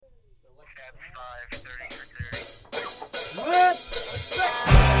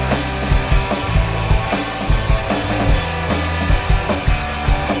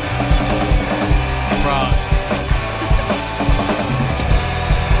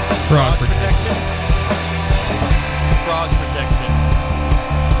Frog protection. Frog protection.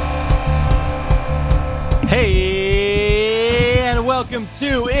 Hey, and welcome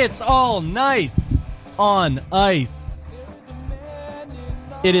to It's All Nice on Ice.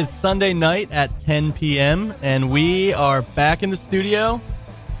 It is Sunday night at 10 p.m. and we are back in the studio.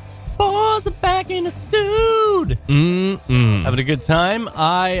 Boys are back in the stude. Having a good time.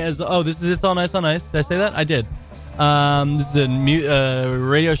 This is It's All Nice on Ice. Did I say that? I did. This is a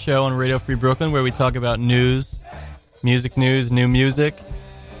radio show on Radio Free Brooklyn where we talk about news, new music,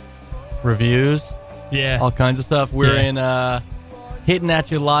 reviews, all kinds of stuff. We're in hitting at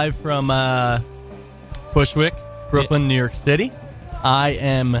you live from Bushwick, Brooklyn, New York City. I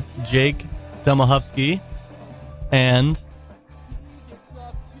am Jake Dumahovsky, and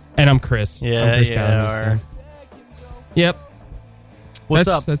I'm Chris. I'm Chris Callender. Yep. What's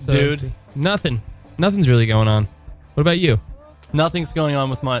up, dude? Nothing's really going on. What about you? Nothing's going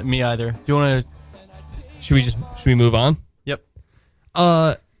on with me either. Do you want to? Should we move on? Yep.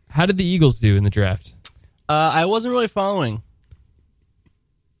 How did the Eagles do in the draft? I wasn't really following.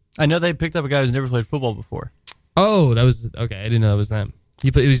 I know they picked up a guy who's never played football before. Oh, that was okay. I didn't know that was them.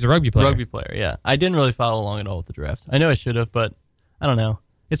 He was a rugby player. Rugby player, yeah. I didn't really follow along at all with the draft. I know I should have, but I don't know.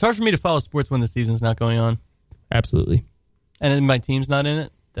 It's hard for me to follow sports when the season's not going on. Absolutely. And if my team's not in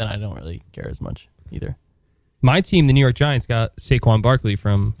it, then I don't really care as much either. My team, the New York Giants, got Saquon Barkley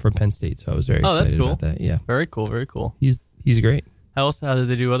from Penn State, so I was very excited about that. Yeah, very cool, very cool. He's great. How did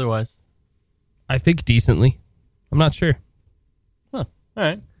they do otherwise? I think decently. I'm not sure. Huh. All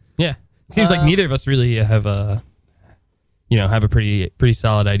right. Yeah. It seems like neither of us really have a pretty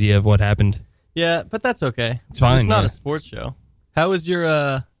solid idea of what happened. Yeah, but that's okay. It's fine. It's not a sports show. How is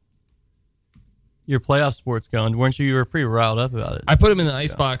your playoff sports going? Weren't you were pretty riled up about it? I put him in the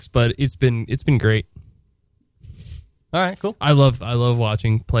icebox, but it's been great. All right, cool. I love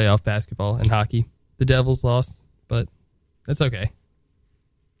watching playoff basketball and hockey. The Devils lost, but that's okay.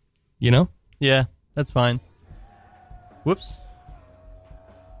 You know? Yeah, that's fine. Whoops.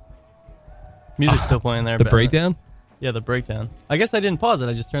 Music's still playing there. The breakdown? Yeah, the breakdown. I guess I didn't pause it.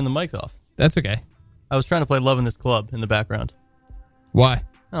 I just turned the mic off. That's okay. I was trying to play Love in This Club in the background. Why?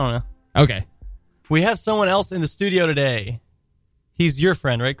 I don't know. Okay. We have someone else in the studio today. He's your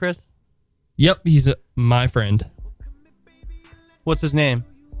friend, right, Chris? Yep, he's my friend. What's his name?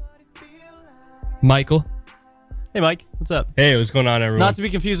 Michael. Hey, Mike. What's up? Hey, what's going on, everyone? Not to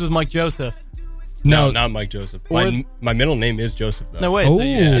be confused with Mike Joseph. No, not Mike Joseph. My middle name is Joseph, though. No, wait. So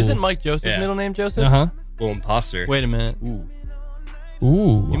isn't Mike Joseph's middle name Joseph? Uh-huh. Little imposter. Wait a minute.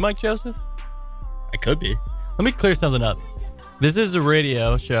 Ooh. You Mike Joseph? I could be. Let me clear something up. This is a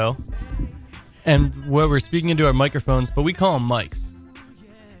radio show, and where we're speaking into our microphones, but we call them mics.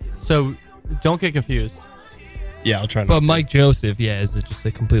 So don't get confused. Yeah, I'll try not But to. Mike Joseph, is just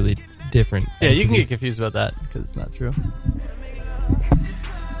a completely different entity. You can get confused about that because it's not true.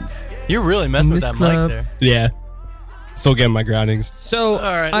 You're really messing with that mic there. Yeah. Still getting my groundings. So, all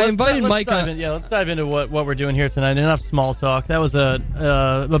right, I invited Mike on. Let's dive into what we're doing here tonight. Enough small talk. That was a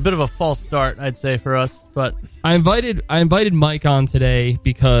bit of a false start, I'd say, for us. But I invited Mike on today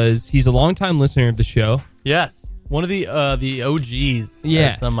because he's a longtime listener of the show. Yes. One of the OGs,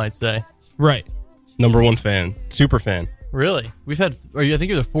 as some might say. Right. Number one fan. Super fan. Really? We've had, I think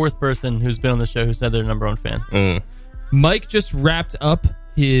you're the fourth person who's been on the show who said they're number one fan. Mike just wrapped up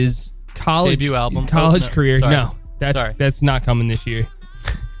his debut album. Career. Sorry. No, that's not coming this year.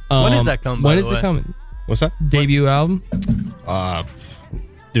 When is that coming, When is it coming? What's that? Debut album?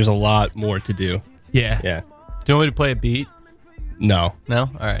 There's a lot more to do. Yeah. Yeah. Do you want me to play a beat? No. No?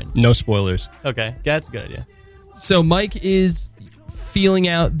 All right. No spoilers. Okay. Yeah, that's a good idea. So Mike is feeling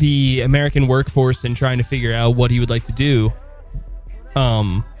out the American workforce and trying to figure out what he would like to do,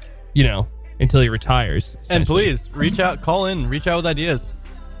 until he retires. And please, reach out with ideas.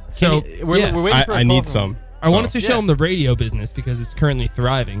 So we're waiting for a I call need from- some. I wanted to show him the radio business because it's currently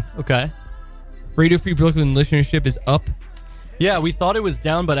thriving. Okay. Radio Free Brooklyn listenership is up. Yeah, we thought it was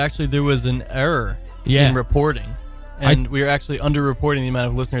down, but actually there was an error in reporting. And we were actually underreporting the amount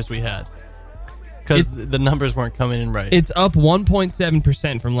of listeners we had. Because the numbers weren't coming in right. It's up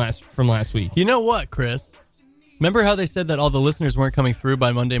 1.7% from last week. You know what, Chris? Remember how they said that all the listeners weren't coming through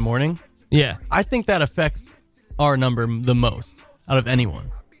by Monday morning? Yeah. I think that affects our number the most out of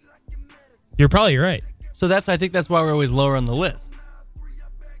anyone. You're probably right. So I think that's why we're always lower on the list.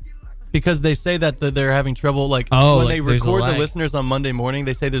 Because they say that they're having trouble, when they record the listeners on Monday morning,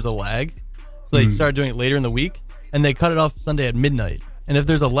 they say there's a lag. So they started doing it later in the week, and they cut it off Sunday at midnight. And if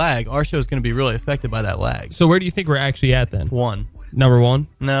there's a lag, our show is going to be really affected by that lag. So where do you think we're actually at then? 1. Number 1?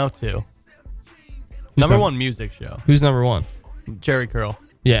 No, 2. Who's Number 1 music show. Who's number 1? Jerry Curl.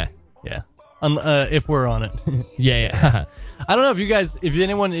 Yeah. Yeah. If we're on it. Yeah. I don't know if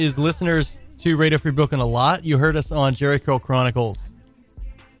anyone is listeners to Radio Free Brooklyn a lot, you heard us on Jerry Curl Chronicles.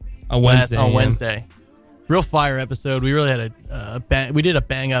 On Wednesday. On Wednesday. Real fire episode. We really had we did a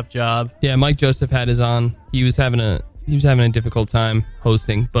bang up job. Yeah, Mike Joseph had his on. He was having a difficult time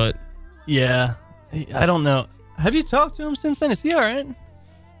hosting, but yeah, I don't know. Have you talked to him since then? Is he all right?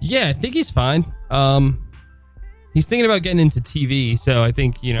 yeah, I think he's fine. He's thinking about getting into TV, so I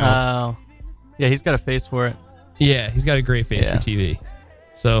think, Yeah, he's got a face for it. yeah, he's got a great face for TV.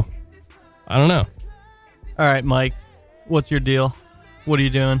 So, I don't know. All right, Mike, what's your deal? What are you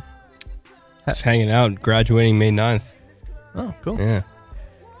doing? Just hanging out, graduating May 9th. Oh, cool. Yeah.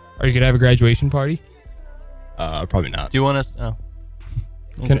 Are you going to have a graduation party? Probably not. Do you want us? Oh,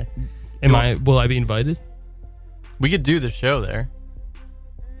 okay. Will I be invited? We could do the show there.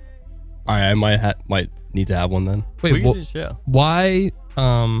 All right, I might need to have one then. Wait, we could do the show. why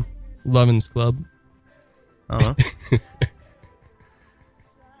Lovin's Club? I don't know.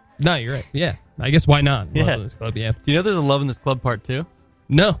 No, you're right. Yeah. I guess why not? Yeah. Lovin's Club, yeah. Do you know there's a Love in This Club Part 2?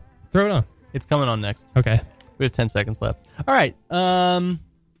 No. Throw it on. It's coming on next. Okay. We have 10 seconds left. All right.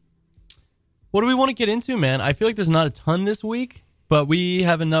 What do we want to get into, man? I feel like there's not a ton this week, but we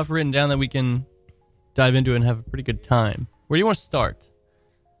have enough written down that we can dive into it and have a pretty good time. Where do you want to start?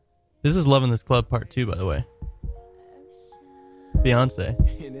 This is Love in This Club Part 2, by the way. Beyonce.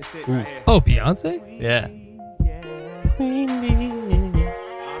 Ooh. Oh, Beyonce? Yeah.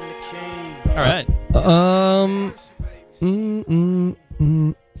 All right.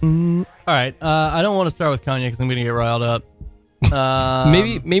 All right. I don't want to start with Kanye because I'm going to get riled up.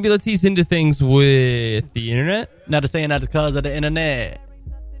 Maybe let's ease into things with the internet. Not to say not because of the internet.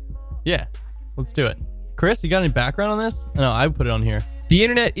 Yeah, let's do it. Chris, you got any background on this? No, I put it on here. The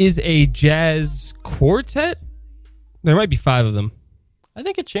internet is a jazz quartet. There might be 5 of them. I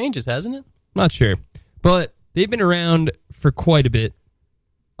think it changes, hasn't it? Not sure. But they've been around for quite a bit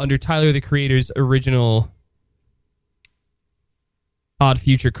under Tyler, the Creator's original Odd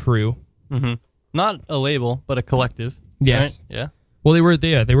Future crew. Mm-hmm. Not a label, but a collective. Yes. Right? Yeah. Well, they were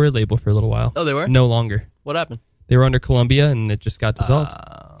a label for a little while. Oh, they were? No longer. What happened? They were under Columbia, and it just got dissolved.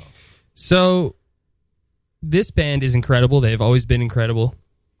 So this band is incredible. They've always been incredible.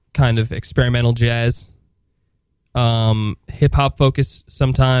 Kind of experimental jazz. Hip-hop focus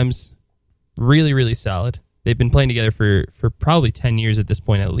sometimes. Really, really solid. They've been playing together for probably 10 years at this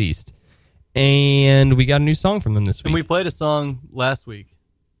point at least. And we got a new song from them this week. And we played a song last week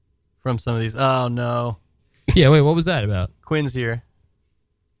from some of these. Oh, no. Yeah, wait, what was that about? Quinn's here.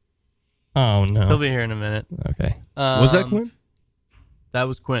 Oh, no. He'll be here in a minute. Okay. Was that Quinn? That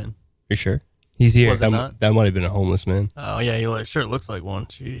was Quinn. You sure? He's here. Was it not? That might have been a homeless man. Oh, yeah, he sure looks like one.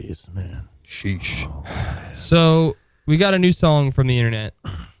 Jeez, man. Sheesh. So we got a new song from the internet.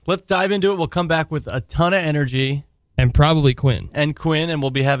 Let's dive into it. We'll come back with a ton of energy. And probably Quinn. And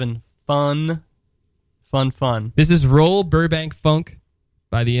we'll be having fun. This is Roll Burbank Funk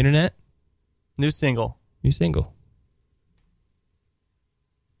by the internet. New single. New single.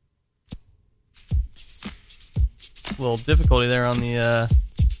 A little difficulty there on the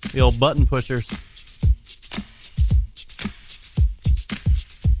old button pushers.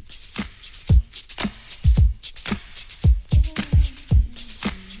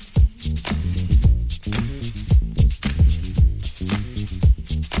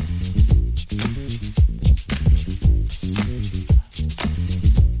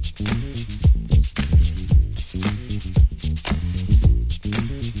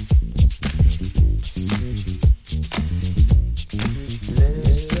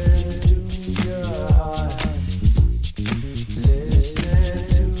 Listen to your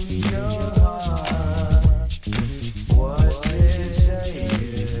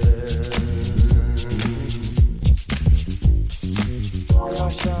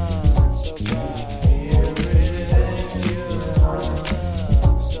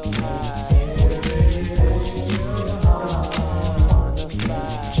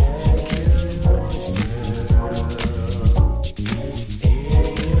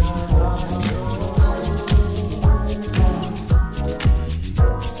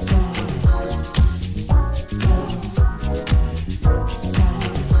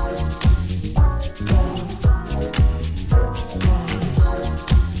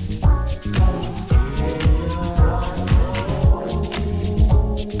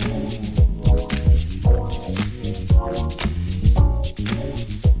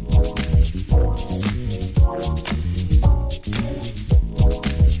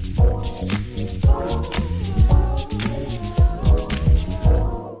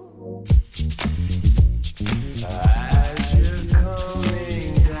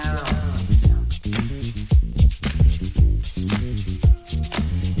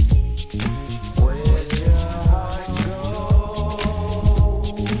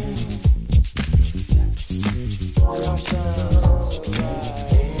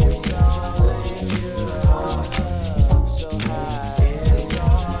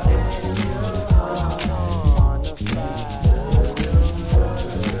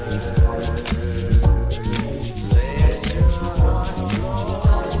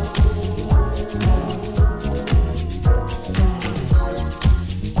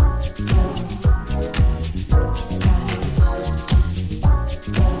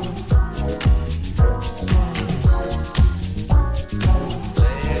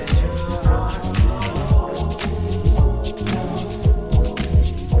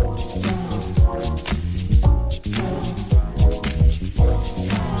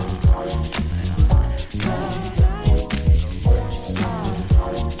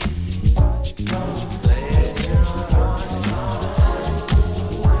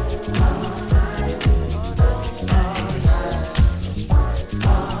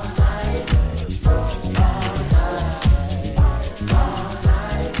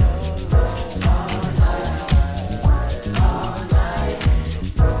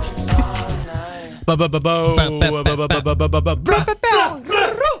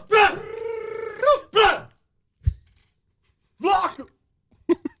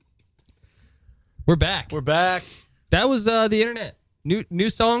We're back. We're back. That was the internet. New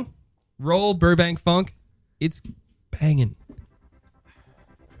song, Roll Burbank Funk. It's banging.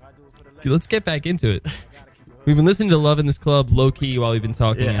 Let's get back into it. We've been listening to Love in This Club low key while we've been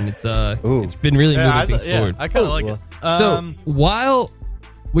talking, and it's been really moving things forward. I kind of like it. So while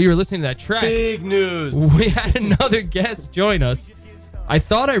we were listening to that track, big news. We had another guest join us. I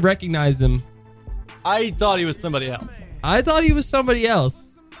thought I recognized him. I thought he was somebody else. I thought he was somebody else,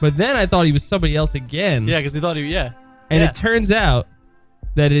 but then I thought he was somebody else again. Yeah, because we thought he. And it turns out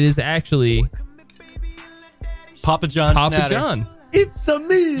that it is actually Papa John. Papa Schnatter. John. It's a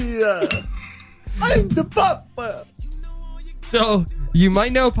me. I'm the Papa. So you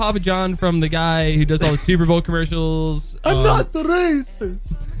might know Papa John from the guy who does all the Super Bowl commercials. I'm not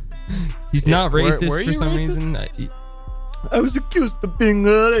racist. He's not racist were for you some racist? reason. I was accused of being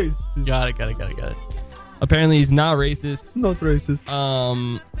racist. Got it. Apparently, he's not racist. Not racist.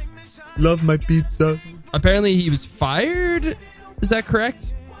 Love my pizza. Apparently, he was fired. Is that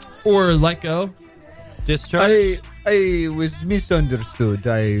correct? Or let go? Discharge. I was misunderstood.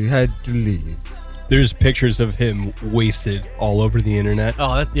 I had to leave. There's pictures of him wasted all over the internet.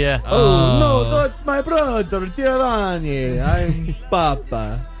 Oh, that's Oh, no, that's my brother, Giovanni. I'm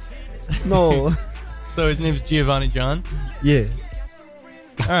Papa. No. So his name's Giovanni John. Yes.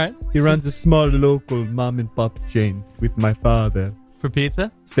 All right. He runs a small local mom and pop chain with my father, For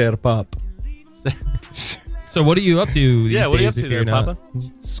pizza. Sir Pop. So what are you up to these What are you up days to if there, you're not- Papa?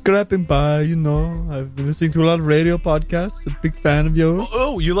 Scrapping by, you know. I've been listening to a lot of radio podcasts. A big fan of yours.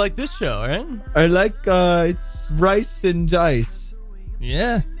 Oh, you like this show, right? I like it's rice and ice.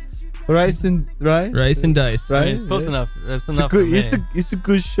 Yeah. Rice and right? Rice and dice. Right? It's close Yeah. enough. That's It's a enough good for me. it's a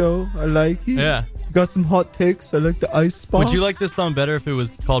good show. I like it. Yeah. Got some hot takes. I like the ice spots. Would you like this song better if it was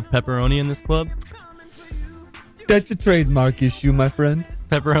called Pepperoni in this club? That's a trademark issue, my friend.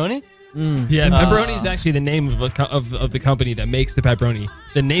 Pepperoni? Yeah, pepperoni is actually the name of the company that makes the pepperoni.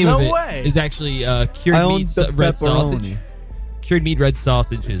 The name No of it way. is actually cured I own meat the red pepperoni. sausage. Cured meat red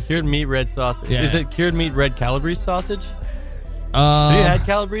sausages. Cured meat red sausage. Yeah. Is it cured meat red Calabrese sausage? Have you had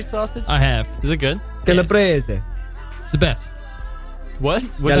Calabrese sausage? I have. Is it good? Calabrese. It's the best. What?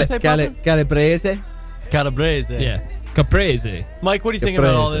 What did you say, Papa? Calabrese. Calabrese. Yeah. Caprese. Mike, what do you think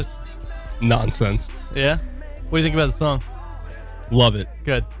about all this? Nonsense. Yeah? What do you think about the song? Love it.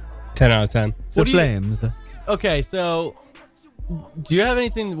 Good. 10 out of 10. The What do you- flames. Okay, so do you have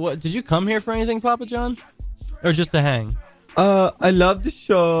anything? What did you come here for anything, Papa John, or just to hang? I love the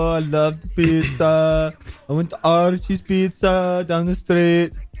show. I love the pizza. I went to Archie's Pizza down the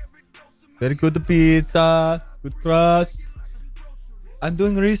street. Very good the pizza. Good crust. I'm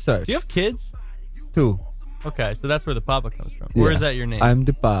doing research Do you have kids? too. Okay, so that's where the Papa comes from. Or Yeah. is that your name? I'm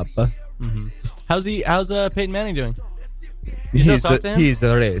the Papa. How's Peyton Manning doing? You still talk to him? He's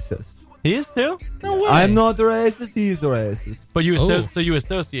a racist. He is too? No way. I'm not a racist. He's a racist. But you Oh. so you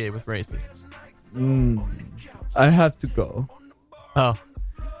associate with racists. I have to go. Oh.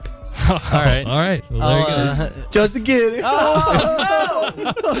 All right. All right. Well, there you go. Just kidding. I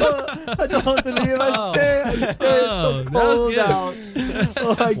don't want to leave. I stay. It's so that was cold good. out.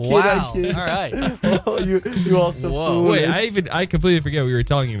 Oh, I kid. Wow. I kid. All right. Oh, you also Whoa. Wait, foolish. I completely forget what we were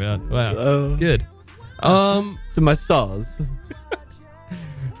talking about. Wow. Oh. Good. So my sauce.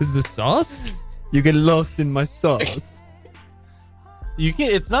 This is the sauce? You get lost in my sauce. You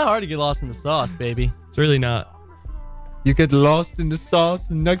can. It's not hard to get lost in the sauce, baby. It's really not. You get lost in the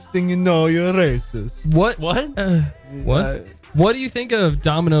sauce, and next thing you know, you're racist. What? What? What? What do you think of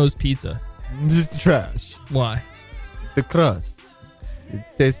Domino's pizza? Just trash. Why? The crust. It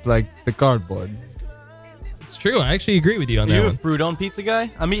tastes like the cardboard. It's true. I actually agree with you on Are you that a one. fruit on pizza guy?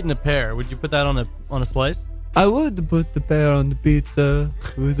 I'm eating a pear. Would you put that on a slice? I would put the pear on the pizza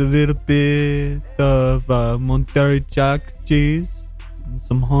with a little bit of Monterey Jack cheese and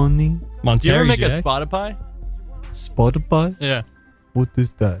some honey. Do you ever Monterey make a Jack? Spotify? Spotify? Yeah. What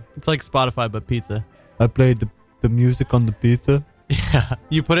is that? It's like Spotify but pizza. I played the music on the pizza. Yeah.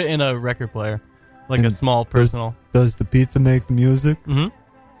 You put it in a record player, like a And small personal. Does the pizza make the music? Mm-hmm.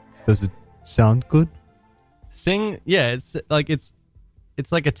 Does it sound good? Sing. Yeah. It's like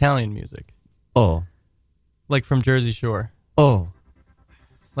Italian music, Oh. like from Jersey Shore, Oh.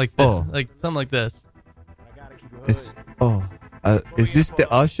 like this, Oh. like something like this. It's is this the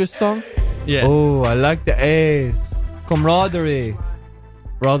Usher song? Yeah. Oh, I like the A's. Camaraderie.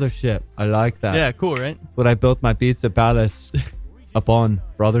 Brothership. I like that. Yeah. Cool, right? What I built my pizza palace upon.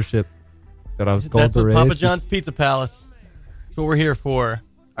 Brothership. That I was called That's the what Papa racist. John's Pizza Palace. That's what we're here for.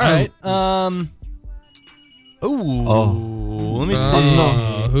 All right. Ooh. Oh. Let me see.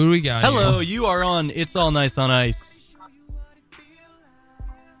 no. Who do we got? Hello, here? you are on It's All Nice on Ice.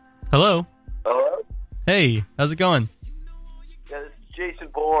 Hello. Hello? Hey, how's it going? Yeah, this is Jason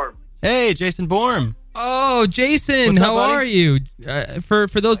Bourne. Hey, Jason Bourne. Oh, Jason, What's up, how buddy? are you? For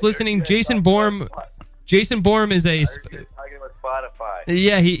those listening, Jason Bourne is a. You're talking about Spotify.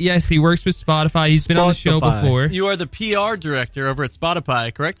 Yeah, he works with Spotify. He's been on the show Spotify. before. You are the PR director over at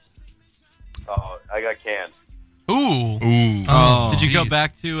Spotify, correct? Oh, I got canned. Ooh. Ooh. Oh, Did you go geez.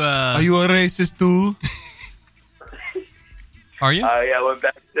 back to... Are you a racist too? Are you? Yeah, I went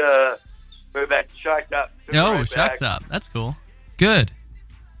back to Shock Top. Took Oh, right Shock back. Top. That's cool. Good.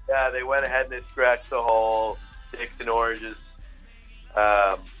 Yeah, they went ahead and they scratched the whole Dicks and Oranges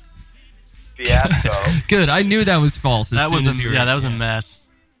fiasco. Good. I knew that was false. That was a mess.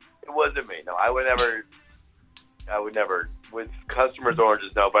 It wasn't me. No, I would never. With customers'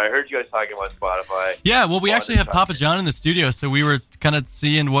 oranges, no. But I heard you guys talking about Spotify. Yeah, well, we Oh, actually have this Papa John in the studio, so we were kind of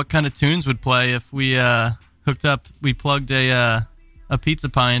seeing what kind of tunes would play if we hooked up. We plugged a pizza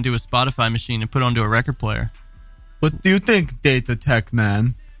pie into a Spotify machine and put it onto a record player. What do you think, Data Tech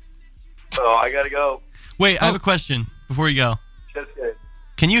Man? Oh, I gotta go. Wait, I have a question before you go. Just kidding.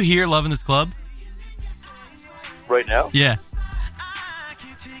 Can you hear Love in This Club? Right now, Yeah.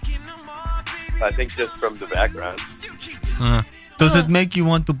 I think just from the background. Does it make you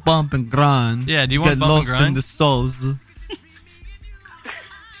want to bump and grind? Yeah, do you want Get to bump and lost in grind? the souls?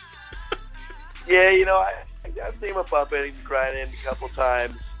 Yeah, I've seen him bumping and grinding a couple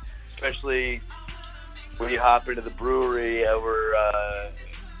times, especially when you hop into the brewery over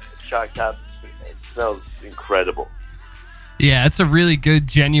Shock Top. It smells incredible. Yeah, it's a really good,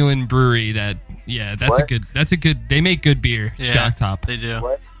 genuine brewery. That's What? a good. They make good beer. Yeah, Shock Top. They do.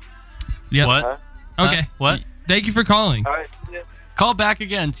 What? Yep. What? Huh? Okay. What? Thank you for calling. All right. Yeah. Call back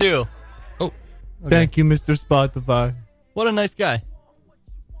again, too. Thank you, Mr. Spotify. What a nice guy.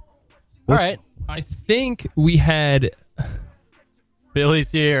 All right. I think we had.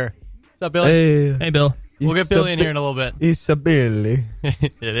 Billy's here. What's up, Billy? Hey, Hey, Bill. We'll get it's a Billy in Bi- here in a little bit. It's a Billy.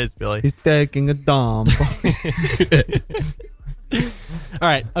 It is Billy. He's taking a dump. All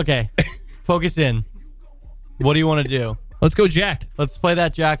right. Okay. Focus in. What do you want to do? Let's go, Jack. Let's play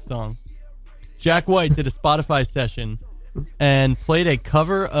that Jack song. Jack White did a Spotify session and played a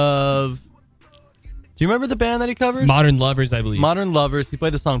cover of... Do you remember the band that he covered? Modern Lovers, I believe. Modern Lovers. He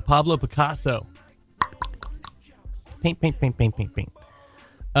played the song Pablo Picasso. Paint, paint, paint, paint, paint, paint.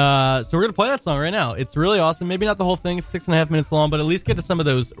 So we're going to play that song right now. It's really awesome. Maybe not the whole thing. It's 6.5 minutes long, but at least get to some of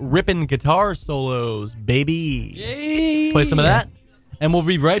those ripping guitar solos, baby. Yay. Play some of that. And we'll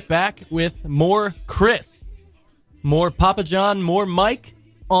be right back with more Chris, more Papa John, more Mike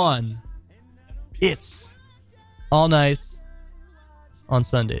on It's All Nice on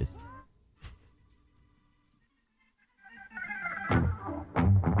Sundays.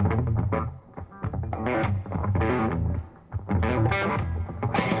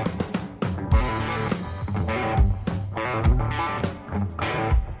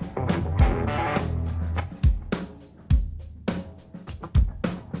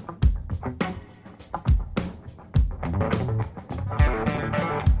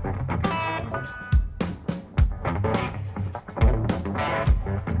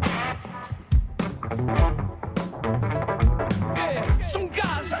 Some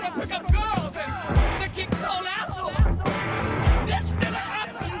guys try to pick up girls and they keep calling assholes. This never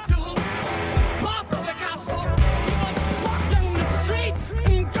happened to Papa Picasso. He was walking the street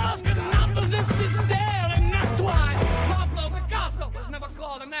and girls could not resist his stare, and that's why Pablo Picasso was never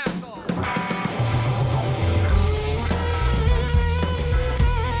called an asshole.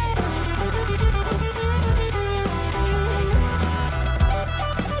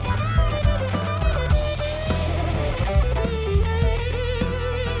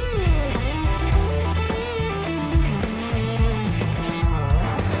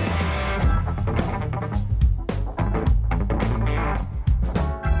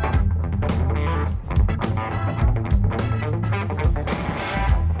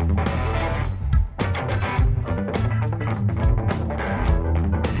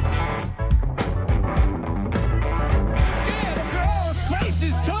 Yeah, the girl's face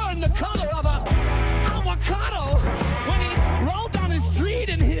is turned the color of a avocado when he rolled down his street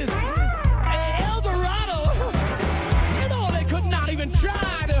in his Eldorado. You know they could not even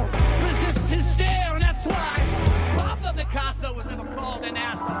try to resist his stare, and that's why Pablo Picasso was never called an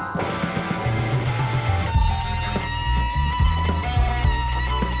asshole.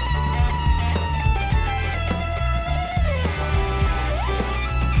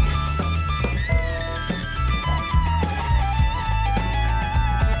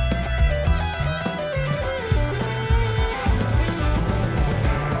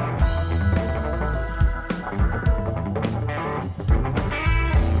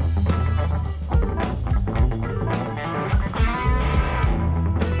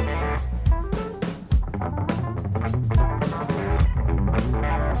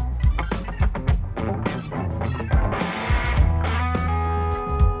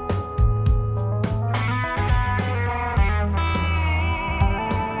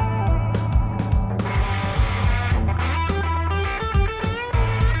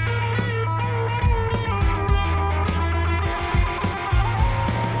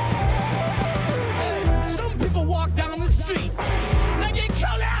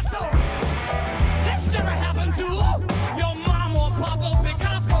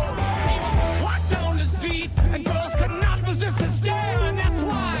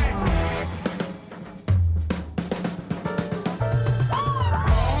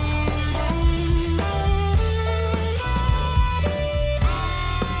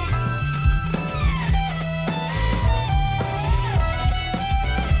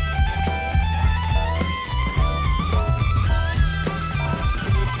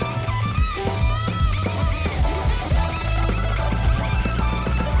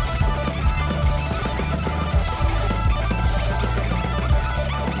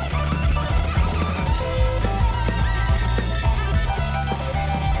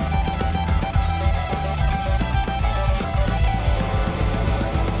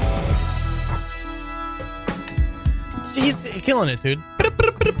 killing it,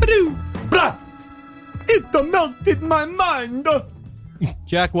 dude. Blah! It melted my mind.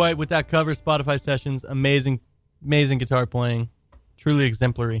 Jack White with that cover, Spotify sessions, amazing guitar playing, truly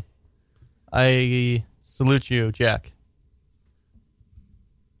exemplary. I salute you, Jack.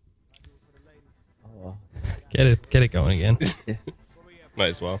 Get it going again. Might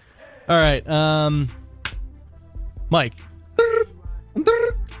as well. All right, Mike.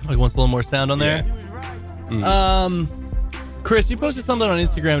 Mike wants a little more sound on there. Chris, you posted something on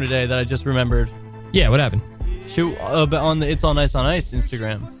Instagram today that I just remembered. Yeah, what happened? On the It's All Nice on Ice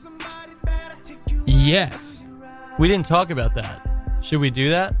Instagram. Yes. We didn't talk about that. Should we do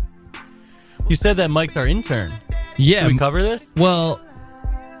that? You said that Mike's our intern. Yeah. Should we cover this? Well,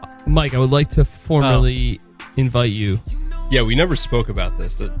 Mike, I would like to formally invite you Yeah, we never spoke about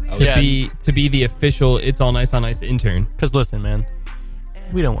this. to be the official It's All Nice on Ice intern. Because listen, man,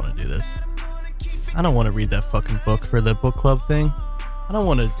 we don't want to do this. I don't want to read that fucking book for the book club thing. I don't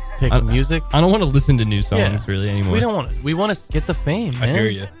want to pick music. I don't want to listen to new songs really anymore. We don't want to. We want to get the fame, man. I hear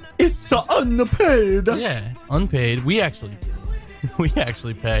you. It's unpaid. Yeah, it's unpaid. We actually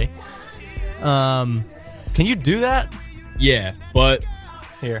pay. Can you do that? Yeah, but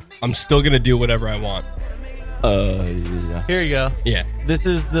Here. I'm still gonna do whatever I want. Yeah. Here you go. Yeah. This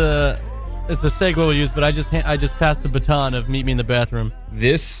is the segue we'll use, but I just passed the baton of meet me in the bathroom.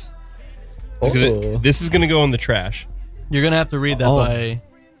 This Oh. is gonna go in the trash. You're gonna have to read that by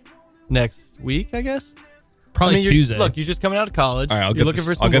next week, I guess. Probably Tuesday. Look, you're just coming out of college. All right, you're looking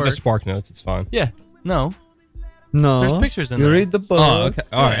for some I'll get work. the Spark Notes. It's fine. Yeah. No. No. There's pictures in you there. read the book. Oh, okay.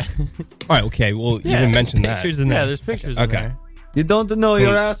 All right. All right. Okay. Well, you didn't mention that. Pictures in there. Yeah, there's pictures in Okay. there. You don't know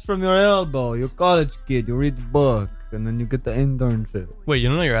your ass from your elbow. You're a college kid. You read the book, and then you get the internship. Wait, you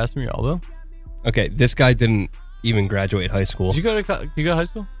don't know your ass from your elbow? Okay. This guy didn't even graduate high school. Did you go to high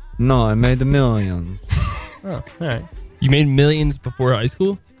school? No, I made the millions. Oh, all right. You made millions before high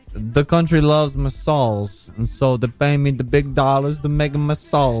school? The country loves my souls, and so they pay me the big dollars to make my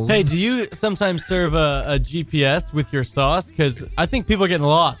souls. Hey, do you sometimes serve a GPS with your sauce? Because I think people are getting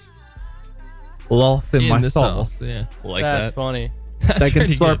lost. lost in my the sauce. sauce. Yeah. Like That's that. funny. That's They can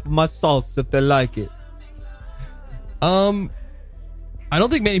pretty slurp my sauce if they like it. good. I don't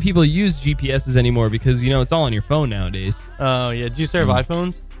think many people use GPSs anymore because, it's all on your phone nowadays. Oh, yeah. Do you serve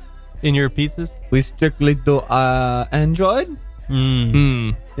iPhones in your pizzas? We strictly do Android.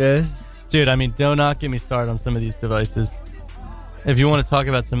 Yes. Dude, I mean, do not get me started on some of these devices. If you want to talk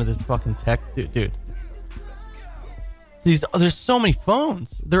about some of this fucking tech, dude. There's so many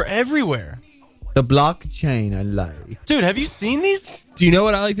phones. They're everywhere. The blockchain I like. Dude, have you seen these? Do you know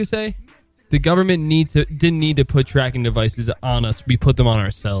what I like to say? The government didn't need to put tracking devices on us. We put them on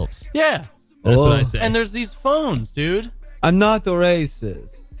ourselves. Yeah. That's what Oh. I say. And there's these phones, dude. I'm not a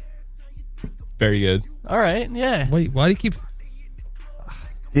racist. Very good. All right, yeah. Wait, why do you keep...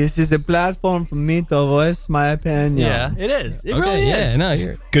 This is a platform for me to voice my opinion. Yeah, it is. It Okay, really yeah, is. no,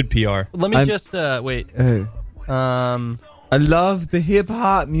 you're... Good PR. Let me just wait. Hey, Um, I love the hip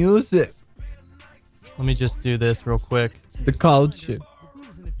hop music, let me just do this real quick. the culture.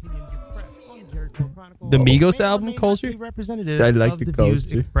 The Migos album culture? Representative I like of the the views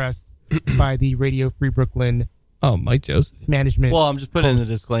culture. expressed by the Radio Free Brooklyn Oh, Mike Joseph. management. Well, I'm just putting in the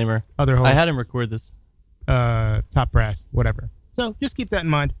disclaimer. other host, I had him record this. top brass, whatever. So just keep that in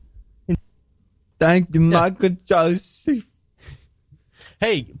mind. Thank you, Michael Joseph.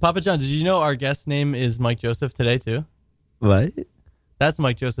 Hey, Papa John, did you know our guest name is Mike Joseph today too? What? That's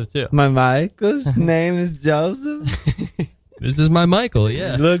Mike Joseph too. My Michael's name is Joseph? This is my Michael,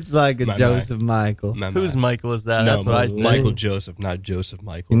 yeah. Looks like a My Joseph Michael. My Whose man. Michael is that? No, That's what I say. Michael Joseph, not Joseph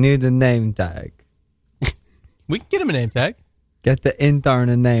Michael. You need a name tag. We can get him a name tag. Get the intern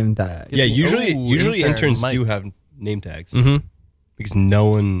a name tag. Yeah, usually Intern interns Mike. do have name tags Mm-hmm. because no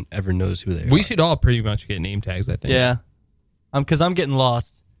one ever knows who they are. We should all pretty much get name tags, I think. Yeah. Because I'm getting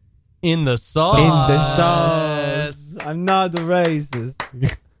lost in the sauce. In the sauce. I'm not a racist.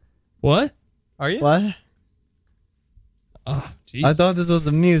 What? Are you? What? Oh, jeez. I thought this was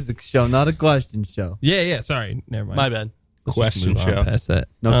a music show, not a question show. Yeah, sorry. Never mind. My bad. Let's just Question move on show. past that.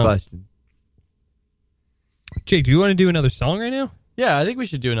 No question. Jake, do you want to do another song right now? Yeah, I think we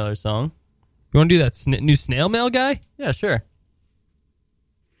should do another song. You want to do that new Snail Mail guy? Yeah, sure.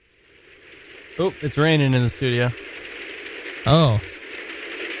 Oh, it's raining in the studio. Oh.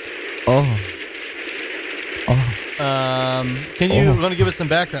 Oh. Can you want to give us some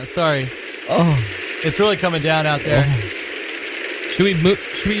background? Sorry, Oh. it's really coming down out there. Should we move?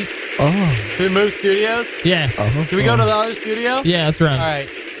 Should we? Oh. Should we move studios? Yeah. Oh. Can we go to the other studio? Yeah, that's right. All right,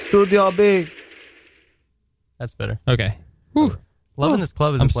 Studio B. that's better. Okay. Whew. Loving this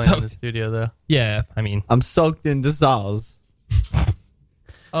club isn't I'm playing in the soaked. studio though. Yeah, I mean, I'm soaked in the sauce.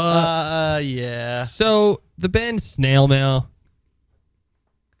 Yeah. So the band Snail Mail,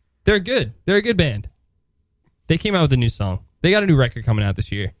 they're good. They're a good band. They came out with a new song. They got a new record coming out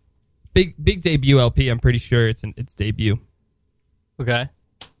this year. Big debut LP. I'm pretty sure it's debut. Okay.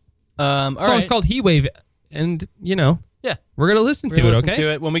 The song's called Heat Wave, and yeah, we're gonna listen to it. Okay.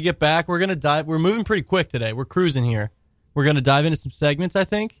 To it. When we get back, we're gonna dive. We're moving pretty quick today. We're cruising here. We're gonna dive into some segments. I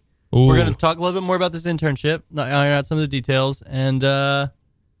think. Ooh. We're gonna talk a little bit more about this internship, iron out some of the details, and I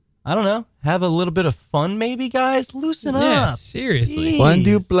don't know, have a little bit of fun, maybe, guys. Loosen Yeah, up. seriously. Jeez. When do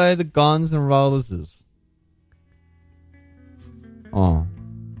you play the Guns N' Roses? Oh.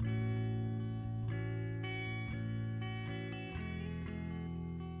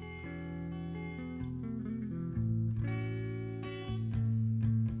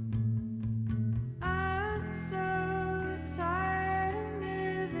 I'm so tired of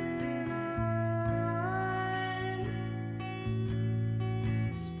moving on,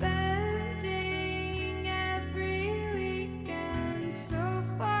 spending every weekend so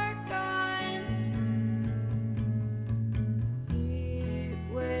far gone. Heat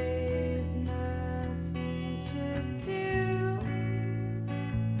wave, nothing to do.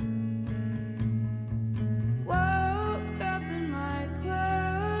 Woke up in my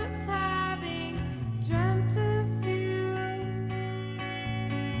clothes, having dreamt of you.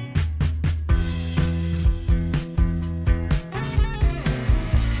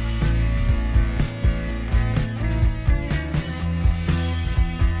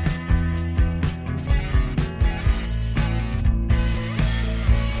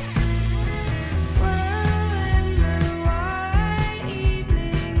 Swirl in the white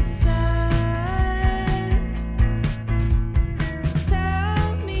evening sun.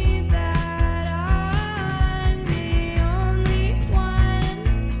 Tell me that I'm the only one.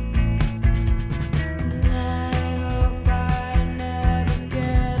 I hope I never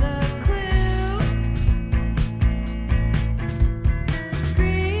get a clue.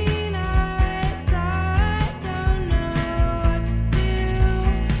 Green eyes, I don't know what to do.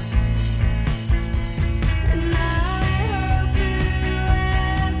 And I hope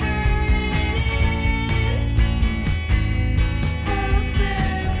whoever it is holds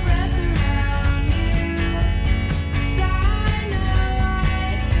their breath around you, 'cause I know I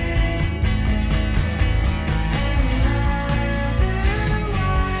did. And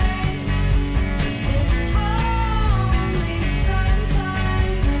otherwise, if only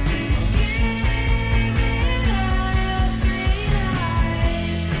sometimes would you give it up, green eyes.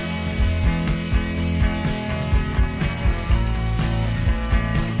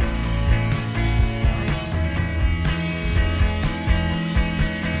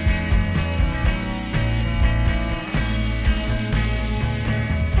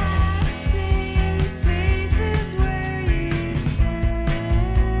 Passing phases where you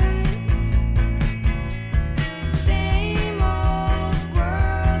thin. Same old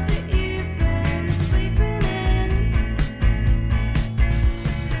world that you've been sleeping in.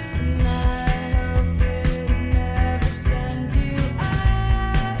 And I hope it never spends you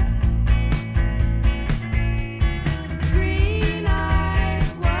up. Green eyes,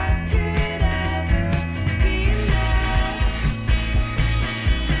 what could ever be enough?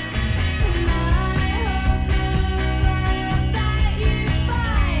 And I hope the love that you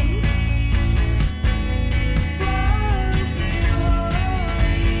find swallows you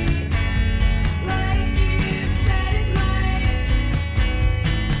wholly, like you said it might.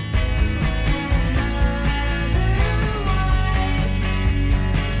 And otherwise,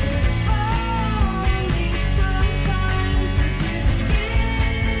 if only sometimes would you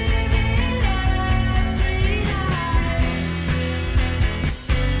give it up, green eyes.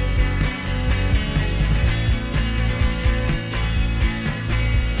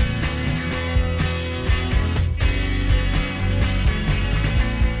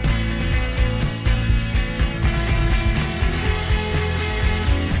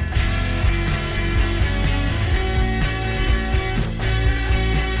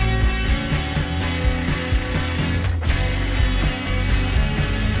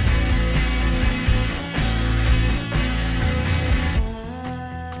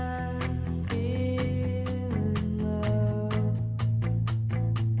 I'm feeling low.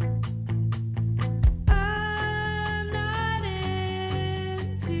 I'm not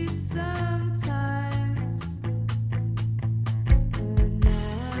into sometimes, and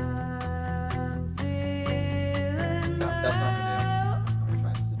I'm feeling low.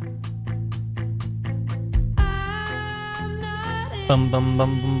 I'm not Bum, bum,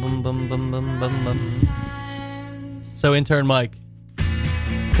 bum, bum, bum, bum, bum, bum, bum. So, Intern Mike,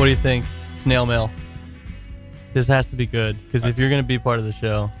 what do you think? Snail Mail. This has to be good because if you're going to be part of the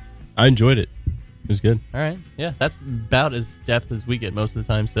show, I enjoyed it. It was good. all right, yeah, that's about as depth as we get most of the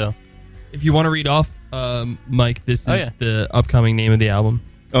time. So If you want to read off, Mike, this is Oh, yeah. the upcoming name of the album,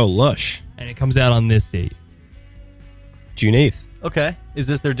 Oh, Lush. and it comes out on this date, June 8th, okay, is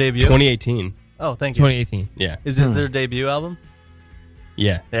this their debut? 2018. Oh, thank you. 2018. Yeah. Is this their debut album?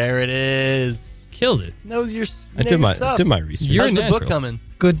 Yeah. There it is. Killed it. Knows your I did my research. You're How's a the book natural. coming?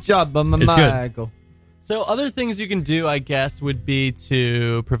 Good job, It's good. Michael. So other things you can do, I guess, would be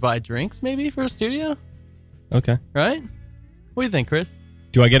to provide drinks, maybe for a studio, Okay. right? What do you think, Chris?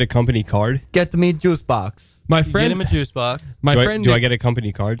 Do I get a company card? Get me juice box. My You get friend, him a juice box. my do friend, do I get a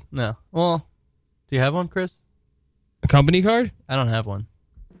company card? No. Well, do you have one, Chris? a company card? I don't have one.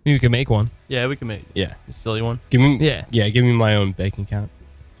 Maybe we can make one. Yeah, we can make Yeah. a silly one. Give me. Yeah. Give me my own bank account,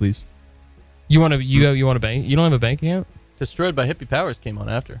 please. You want to? You want a bank? You don't have a bank account? Destroyed by Hippie Powers came on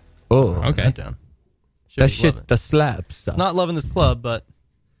after. Oh, Okay. That down. that Shit was loving shit, the slaps. it. Not loving this club, but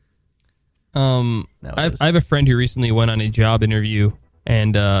now it I is. have a friend who recently went on a job interview,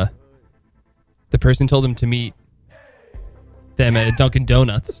 and the person told him to meet them at Dunkin'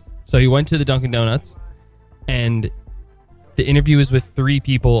 Donuts. So he went to the Dunkin' Donuts, and the interview was with 3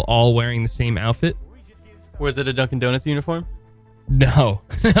 people all wearing the same outfit. Was it a Dunkin' Donuts uniform? No,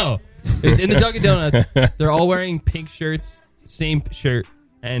 no. It was in the Dunkin' Donuts. They're all wearing pink shirts, same shirt,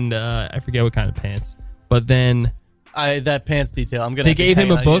 and I forget what kind of pants. But then That pants detail. I'm gonna. They have to gave him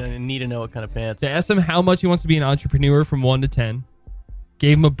hang a on. book. I need to know what kind of pants. they asked him how much he wants to be an entrepreneur from 1 to 10.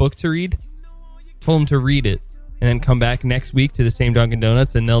 Gave him a book to read. Told him to read it, and then come back next week to the same Dunkin'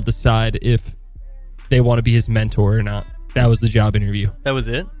 Donuts, and they'll decide if they want to be his mentor or not. That was the job interview. That was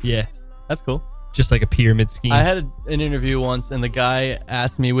it. Yeah, That's cool. just like a pyramid scheme. I had an interview once, and the guy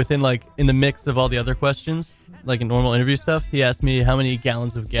asked me in the mix of all the other questions, like in normal interview stuff, he asked me how many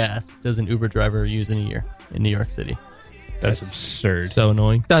gallons of gas does an Uber driver use in a year in New York City. That's absurd. so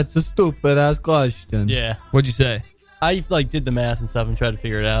annoying. That's a stupid ass question. Yeah, What'd you say? I did the math and stuff and tried to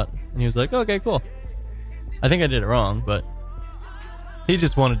figure it out, and he was like, "Okay, cool." I think I did it wrong, but he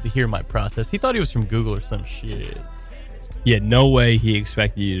just wanted to hear my process. He thought he was from Google or some shit. Yeah, no way he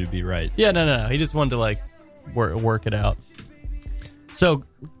expected you to be right. Yeah, no. He just wanted to work it out. So,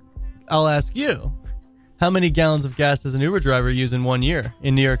 I'll ask you, how many gallons of gas does an Uber driver use in 1 year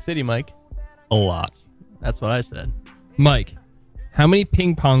in New York City, Mike? A lot. That's what I said. Mike, how many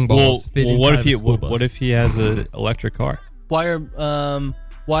ping pong balls fit inside what of if a he school bus? what if he has an electric car?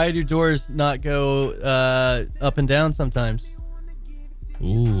 Why do doors not go up and down sometimes?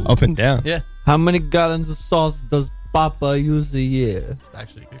 Ooh. Up and down. Yeah, How many gallons of sauce does Papa use a year? that's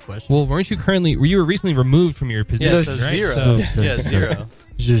actually a good question. Well, weren't you you were recently removed from your position, Yeah, so right? zero. So- Yeah, zero.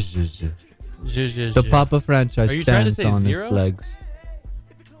 The Papa franchise Are you trying to stands say on zero? its legs.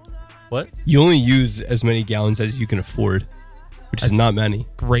 What? You only use as many gallons as you can afford, which is not many.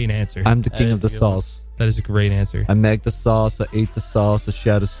 Great answer. I'm the That king is of the a good one. sauce. That is a great answer. I make the sauce, I eat the sauce, I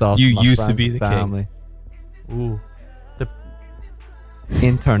share the sauce. You with my used to friends be and the king. family. Ooh.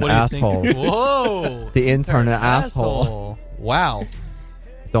 Intern What do you asshole. think? Whoa. The intern asshole. Wow.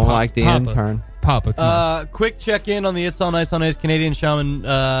 Don't like the Papa. intern. Papa, come on. Quick check in on the It's All Nice on Ice Canadian Shaman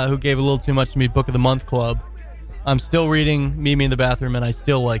who gave a little too much to me Book of the Month Club. I'm still reading Meet Me in the Bathroom and I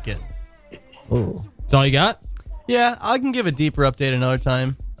still like it. Oh. That's all you got? Yeah, I can give a deeper update another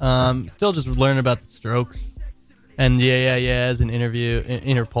time. Still just learning about the Strokes. And yeah, as an interview,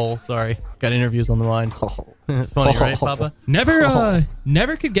 Interpol, sorry. Got interviews on the mind. Funny, right, Papa?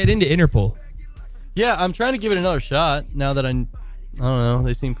 Never could get into Interpol. Yeah, I'm trying to give it another shot now that I don't know,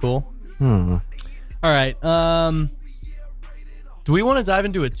 they seem cool. Hmm. All right, do we want to dive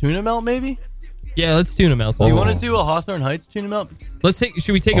into a Tuna Melt maybe? Yeah, let's Tuna Melt. Do you want to do a Hawthorne Heights Tuna Melt?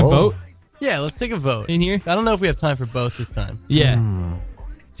 Should we take a vote Yeah, let's take a vote. in here? I don't know if we have time for both this time. Yeah.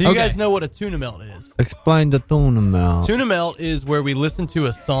 So you Okay. guys know what a Tuna Melt is. Explain the tuna melt. Tuna Melt is where we listen to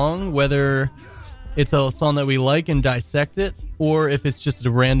a song, whether it's a song that we like and dissect it, or if it's just a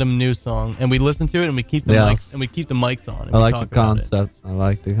random new song, and we listen to it and we keep the Yes. mics on. And I we like talk the about it. concept. I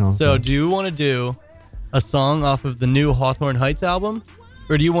like the concept. So do you want to do a song off of the new Hawthorne Heights album,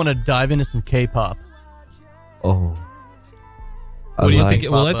 or do you want to dive into some K-pop? Oh. What do you like,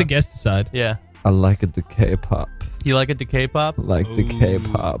 think? We'll let Papa. the guests decide. Yeah, I like it, the K-pop. you like it to K-pop? I like the Ooh.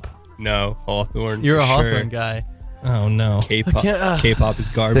 K-pop. No, Hawthorne. You're a for Hawthorne sure. guy. Oh no. K-pop. can't- K-pop is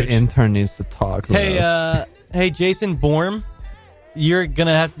The garbage. intern needs to talk Hey, less. hey, Jason Borm, you're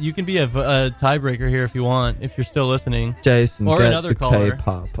gonna have to. You can be a tiebreaker here if you want, if you're still listening. Jason, or get another the caller.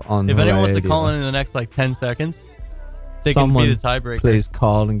 K-pop on If the anyone wants to radio. call in the next 10 seconds, they Someone can be the tiebreaker. please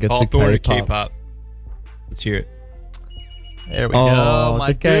call and get Hawthorne the or K-pop. K-pop. Let's hear it. There we Oh, go. My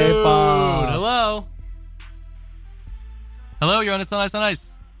the dude. K-pop. Hello. Hello, you're on It's on Ice on Ice.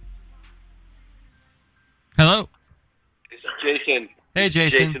 Hello. This is Jason. Hey,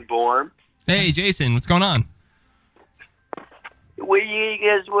 Jason. Jason Bourne. Hey, Jason. What's going on? What are you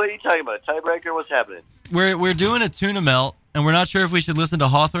talking about? Tiebreaker? What's happening? We're doing a Tuna Melt, and we're not sure if we should listen to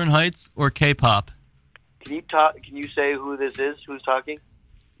Hawthorne Heights or K-pop. Can you say who this is? Who's talking?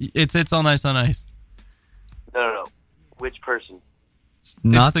 It's on Ice on Ice. No. Which person?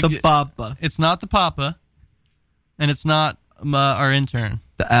 Not the the papa. It's not the Papa, and it's not our intern,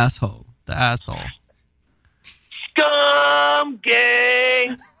 The asshole. the asshole. Scum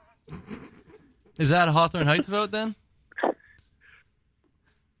gang. Is that a Hawthorne Heights vote then? All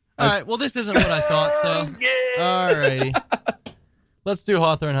right. Well, this isn't what I thought. So, all righty. Let's do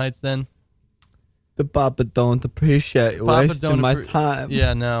Hawthorne Heights then. The papa don't appreciate Papa wasting don't my appre- time.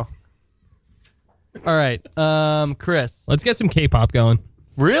 Yeah. No. All right. Chris. Let's get some K-pop going.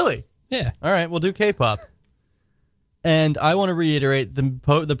 Really? Yeah. All right. We'll do K-pop. And I want to reiterate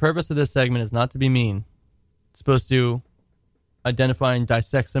the purpose of this segment is not to be mean. It's supposed to identify and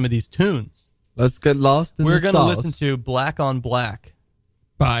dissect some of these tunes. Let's get lost in We're the going to sauce. listen to Black on Black,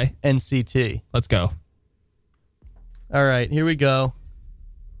 Bye. NCT. Let's go. All right, here we go.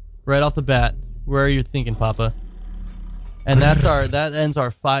 Right off the bat, where are you thinking, Papa? And that ends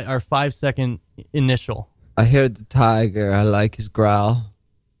our 5 second initial. I hear the tiger. I like his growl.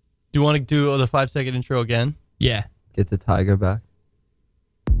 Do you want to do the 5 second intro again? Yeah. Get the tiger back.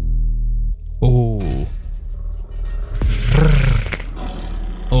 Oh.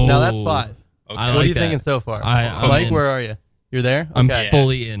 Oh. Now that's 5. Okay. I What like are you that. thinking so far? I'm Mike, in. where are you? You're there? I'm Okay.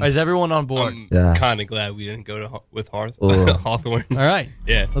 fully in. Is everyone on board? I'm Yeah. kind of glad we didn't go to with Oh. Hawthorne. All right,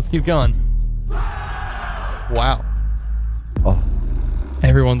 Yeah. let's keep going. Wow. Oh,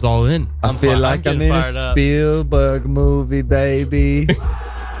 Everyone's all in. I feel I'm like I'm getting in fired a up. Spielberg movie, baby.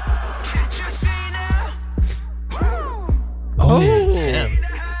 Oh. Damn.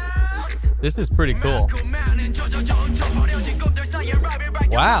 This is pretty cool.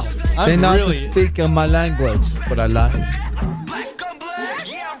 Wow. They're I'm not really... to speak in my language, but I like it.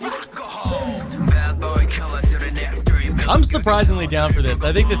 I'm surprisingly down for this.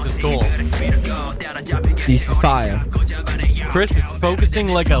 I think this is cool. This is fire. Chris is focusing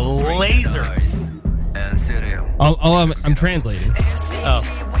like a laser. I'm translating. Oh.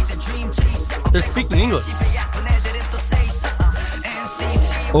 They're speaking English.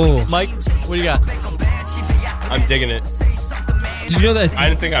 Oh, Mike, what do you got? I'm digging it. Did you know that I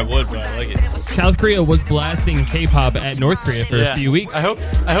didn't think I would, but I like it. South Korea was blasting K-pop at North Korea for a few weeks? I hope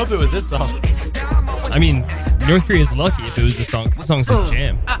it was this song. I mean, North Korea's lucky if it was the song, 'cause the song's a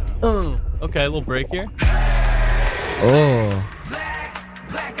jam. Okay, a little break here. oh.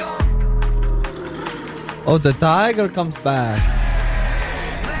 Oh, the tiger comes back.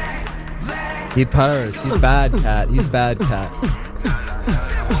 He purrs. He's bad cat. He's bad cat.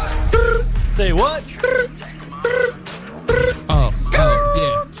 Say what? Oh,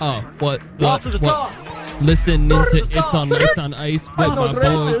 yeah. Oh, what? Lost of the sauce. Listening to It's on Ice on Ice with I'm my not boys.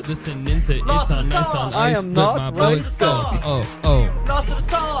 racist. Listening to It's Lost on the Ice sauce. on Ice I am with not my boys. racist. Oh. Lost of the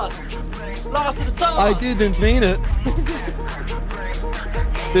sauce. Lost of the sauce. I didn't mean it.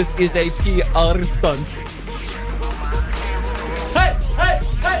 This is a PR stunt. Hey.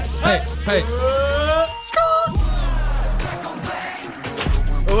 Hey.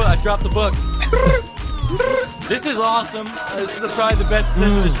 Oh, I dropped the book. This is awesome. This is probably the best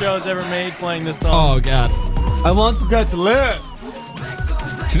decision the show's ever made playing this song. Oh, God. I want to get lit.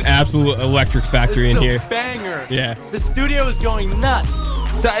 It's an absolute electric factory in This is here. a banger. Yeah. The studio is going nuts.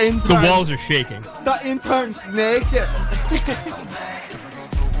 The The intern. walls are shaking. The intern's naked.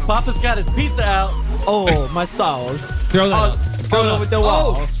 Papa's got his pizza out. Oh, my sauce. Throw that out. All over the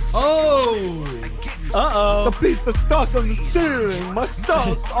wall. Oh. Uh-oh. The pizza stuck on the ceiling. My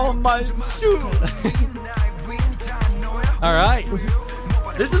sauce on my shoe. All right.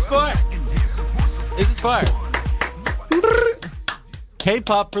 This is fire.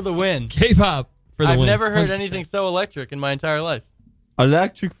 K-pop for the win. K-pop for the I've win. never heard 100%. anything so electric in my entire life.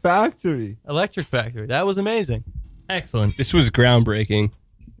 Electric Factory. Electric Factory. That was amazing. Excellent. This was groundbreaking.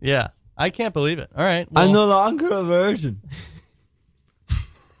 Yeah. I can't believe it. All right. I'm well, no longer a virgin.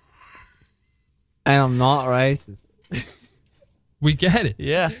 And I'm not racist. We get it.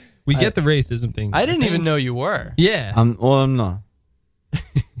 Yeah. We get the racism thing. I didn't even know you were. Yeah. I'm not.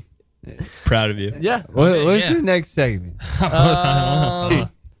 Proud of you. Yeah. What's yeah. the next segment? Well,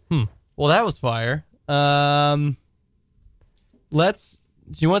 that was fire. Do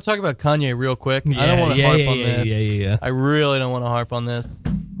you want to talk about Kanye real quick? I don't want to harp on this. Yeah. I really don't want to harp on this.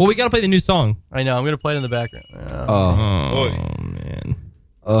 Well, we got to play the new song. I know. I'm going to play it in the background. Oh. Boy. man.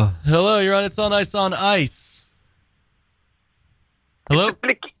 Hello, you're on It's on Ice on Ice. Hello?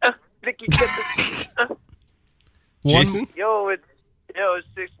 Blicky, Blicky, get the, Jason? Yo, it's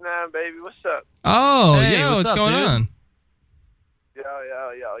 6ix9ine, baby. What's up? Oh, Hey, yeah, what's what's up, going dude? on?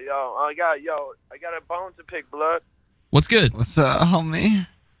 Yo. I got a bone to pick, blood. What's good? What's up, homie?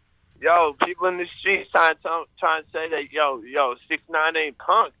 Yo, people in the streets trying to say that, yo, 6ix9ine ain't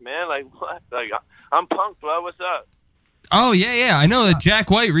punk, man. Like, what? Like, I'm punk, blood. What's up? Oh, yeah. I know that Jack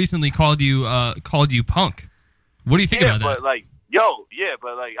White recently called you punk. What do you think about that? But like,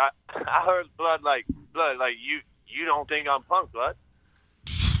 I heard blood, like you don't think I'm punk, blood?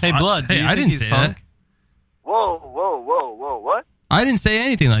 Hey, Blood. do you I think didn't he's say punk? that. Whoa, what? I didn't say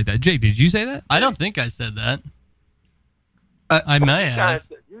anything like that. Jake, did you say that? I don't think I said that. I may have.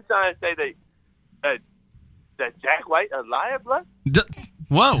 You trying to say that Jack White a liar, blood?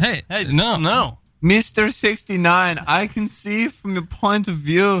 Whoa. Hey, no. Mr. 69, I can see from your point of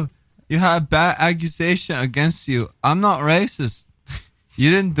view you have bad accusation against you. I'm not racist.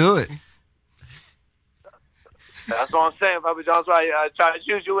 You didn't do it. That's what I'm saying, Papa John's right. I try to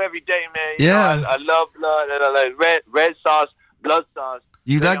choose you every day, man. You Yeah. know, I love blood and I like red sauce, blood sauce.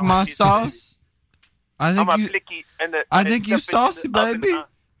 You know, like my it's- sauce? I I'm think a you blicky and the, I and think you stuff saucy, in the oven. baby.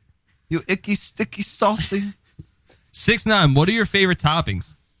 You icky, sticky, saucy. 6ix9ine, what are your favorite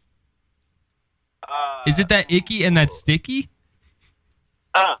toppings? Is it that icky and that sticky?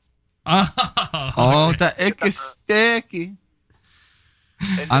 Oh, that icky, sticky.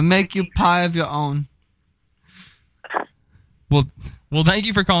 I make you pie of your own. Well, thank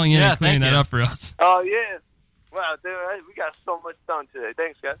you for calling in Yeah, and clearing thank that you. up for us. Oh yeah. Wow, dude, we got so much done today.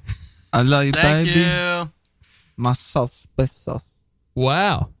 Thanks, guys. I love you, Thank baby. you. My sauce, best sauce.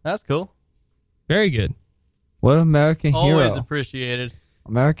 Wow. That's cool. Very good. What American Always hero? appreciated.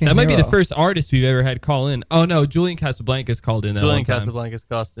 American That might be hero. the first artist we've ever had call in. Oh, no, Julian Casablancas called in that Julian one time. Casablancas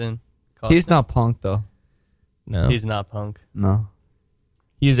Costin. He's not punk, though. No, He's not punk. No.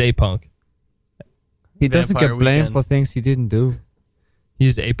 he is a punk. He doesn't Vampire get blamed Weekend. for things he didn't do. He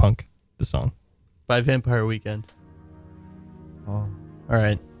is a punk, the song. By Vampire Weekend. Oh. All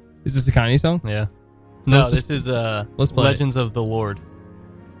right. Is this a Kanye song? Yeah. No, Let's this just- is let's play Legends of the Lord.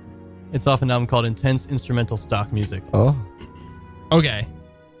 It's off an album called Intense Instrumental Stock Music. Oh. Okay.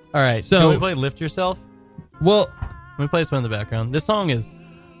 All right. So- Can we play Lift Yourself? Well, Let me play this one in the background. This song is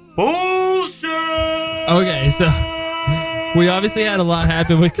okay, so we obviously had a lot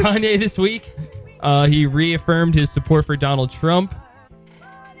happen with Kanye this week. He reaffirmed his support for Donald Trump,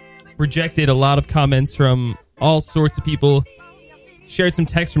 rejected a lot of comments from all sorts of people, shared some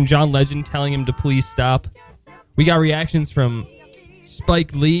text from John Legend telling him to please stop. We got reactions from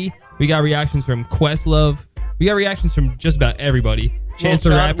Spike Lee. We got reactions from Questlove. We got reactions from just about everybody. Chance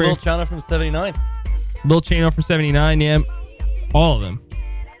the Rapper, Lil Chana from 79. Lil Chano from 79, yeah. All of them.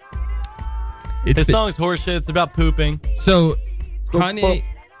 This song is horseshit. It's about pooping. So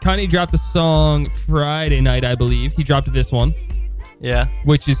Kanye dropped a song Friday night, I believe. He dropped this one, Yeah.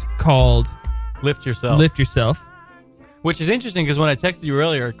 which is called Lift Yourself. Lift Yourself. Which is interesting because when I texted you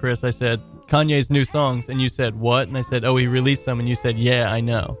earlier, Chris, I said Kanye's new songs, and you said what? And I said, oh, he released some, and you said, yeah, I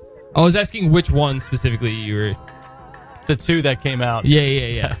know. I was asking which one specifically you were. The two that came out.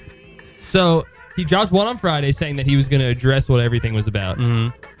 Yeah. So he dropped one on Friday saying that he was going to address what everything was about.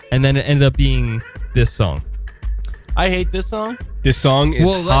 Mhm. And then it ended up being this song. I hate this song. This song is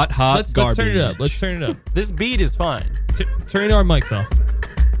hot let's garbage. turn it up. Let's turn it up. This beat is fine. Turn our mics off.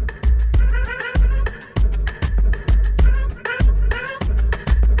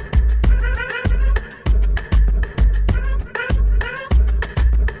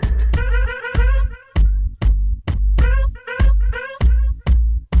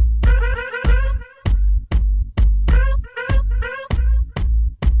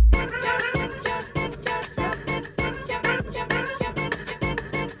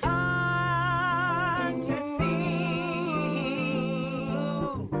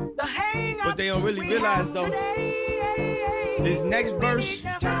 What they don't really realize though, this next verse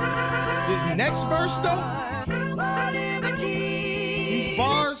though, these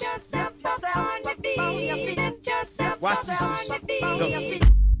bars, watch this shit. Look.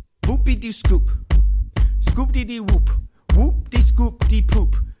 Whoopie dee scoop, scoop dee dee whoop, whoop dee scoop dee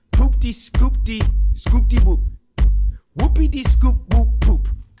poop, poop dee scoop dee whoop, whoopie dee scoop whoop poop,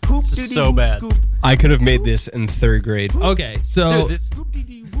 poop This dee is dee so whoop bad. scoop. I could have made this in 3rd grade. Okay, so Dude, this Scoop dee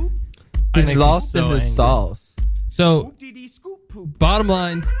dee whoop, makes He's me lost so in his angry. sauce. so whoop dee dee scoop poop. bottom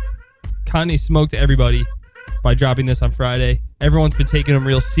line, Kanye smoked everybody by dropping this on Friday. Everyone's been taking him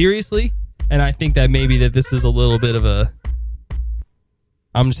real seriously, and I think that maybe that this was a little bit of a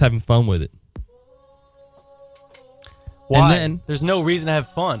I'm just having fun with it. Why? And then there's no reason to have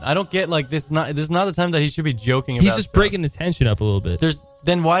fun. I don't get like this. This is not the time that he should be joking about. he's just stuff. breaking the tension up a little bit.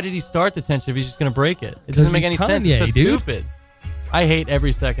 Then why did he start the tension if he's just gonna break it? It doesn't make any he's sense. Kanye, It's so dude. stupid. I hate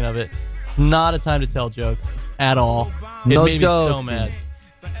every second of it. It's not a time to tell jokes at all. It No made me so joke. mad.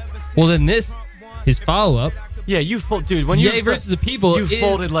 Well, then his follow-up, Yeah, you dude. When you Ye versus the People, you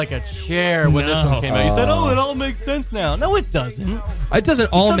folded like a chair when this one came out. You said, "Oh, it all makes sense now." No, it doesn't. It doesn't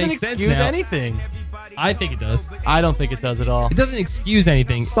all It doesn't make sense excuse now. anything. I think it does. I don't think it does at all. It doesn't excuse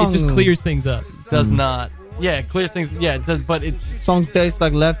anything. Song- It just clears things up. It does not. Yeah, it clears things. Yeah, it does. But it's. Song tastes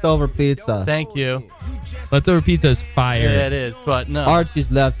like leftover pizza. Thank you. Leftover pizza is fire. Yeah, it is. But no.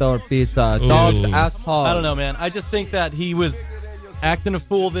 Archie's leftover pizza. Dog's asshole. I don't know, man. I just think that he was acting a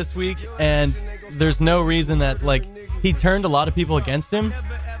fool this week, and there's no reason that like he turned a lot of people against him,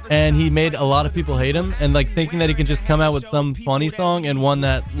 and he made a lot of people hate him, and like thinking that he can just come out with some funny song and one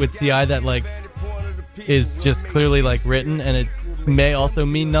that with T.I. that like is just clearly like written, and it may also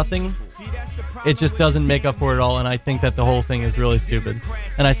mean nothing. It just doesn't make up for it all, and I think that the whole thing is really stupid.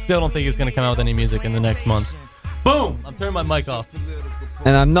 And I still don't think he's going to come out with any music in the next month. Boom! I'm turning my mic off.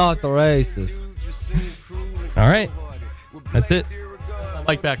 And I'm not a racist. All right. That's it.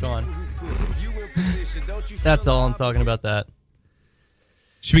 Mic back on. That's all I'm talking about that.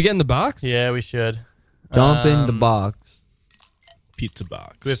 Should we get in the box? Yeah, we should. Jump in the box. Pizza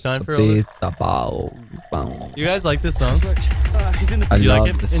box. Do we have time The for all this? pizza box. You guys like this song? I You love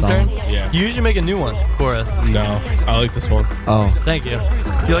like it, the Intern? song. Yeah. You usually make a new one for us. No, I like this one. Oh. Thank you.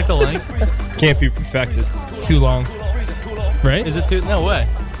 Do you like the length? Can't be perfected. It's too long. Right? Is it too? No way.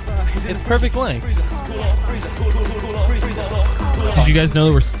 It's perfect length. Did you guys know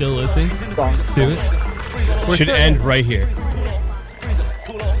that we're still listening to it? We're Should still- end right here.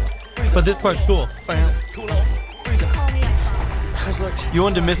 But this part's cool. You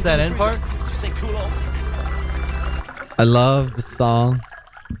wanted to miss that end part? I love the song.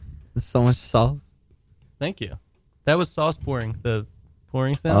 There's so much sauce. Thank you. That was sauce pouring. The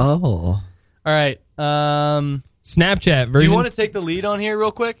pouring sound. Oh. All right. Snapchat Do version. you want to take the lead on here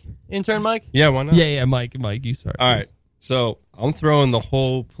real quick, Intern Mike? Yeah, why not? Yeah, Mike, you start. All right. please. So I'm throwing the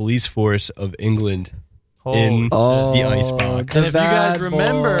whole police force of England Holy in shit. the icebox. And if you guys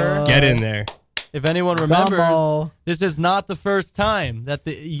remember, Get in there. if anyone remembers, Dumbo. this is not the first time that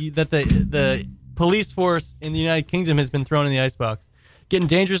the police force in the United Kingdom has been thrown in the icebox, getting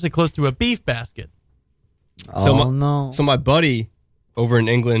dangerously close to a beef basket. So Oh, no. So my buddy over in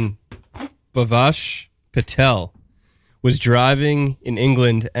England, Bhavash Patel, was driving in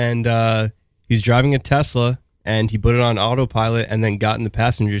England, and he's driving a Tesla, and he put it on autopilot and then got in the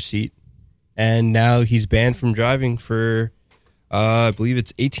passenger seat. And now he's banned from driving for, I believe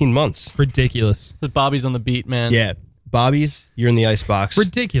it's 18 months. Ridiculous. But Bobby's on the beat, man. Yeah. Bobby's, you're in the icebox.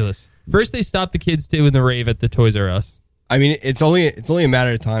 Ridiculous. First they stopped the kids doing the rave at the Toys R Us. I mean, it's only a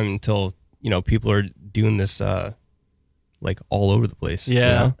matter of time until, people are doing this, like, all over the place. Yeah.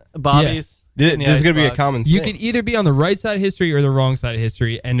 You know? Bobby's. This in the is going to be a icebox. common You thing. could either be on the right side of history or the wrong side of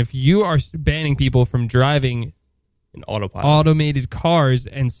history. And if you are banning people from driving An autopilot. automated cars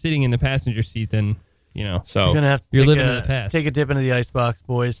and sitting in the passenger seat, then, So You're gonna have to You're take living a, in the past. Take a dip into the icebox,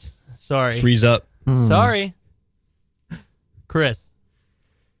 boys. Sorry. freeze up. Sorry. Chris.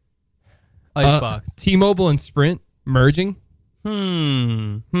 Icebox. T-Mobile and Sprint merging.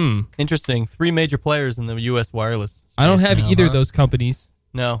 Interesting. 3 major players in the U.S. wireless. I don't space have now, either huh? of those companies.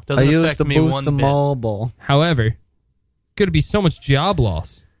 No, I doesn't used affect to me boost one the bit. mobile. However, going to be so much job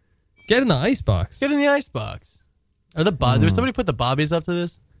loss. Get in the icebox. Get in the icebox. Are the Did somebody put the bobbies up to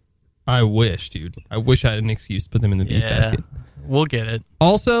this? I wish, dude. I wish I had an excuse to put them in the beef basket. We'll get it.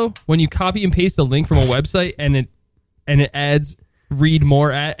 Also, when you copy and paste a link from a website and it adds read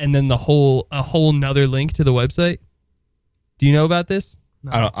more at and then a whole nother link to the website. Do you know about this?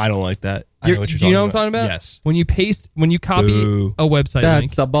 I don't like that. I know what you're do you know what talking I'm talking about? Yes. When you copy Boo. a website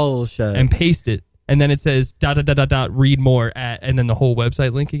link That's a bullshit. and paste it, and then it says ... read more at, and then the whole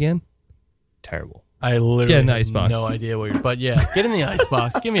website link again. Terrible. I literally Get in the have icebox. no idea what you're... But yeah, get in the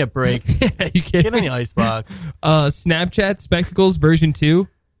icebox. Give me a break. You can't. Get in the icebox. Snapchat Spectacles version 2.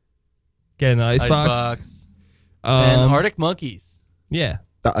 Get in the icebox. Icebox. And Arctic Monkeys. Yeah.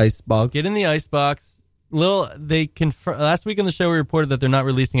 the icebox. Get in the icebox. Last week on the show we reported that they're not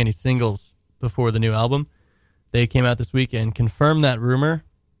releasing any singles before the new album. They came out this week and confirmed that rumor.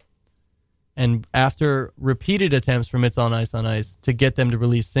 And after repeated attempts from It's On Ice to get them to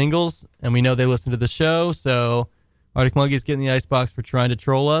release singles, and we know they listen to the show, so Arctic Monkeys get in the icebox for trying to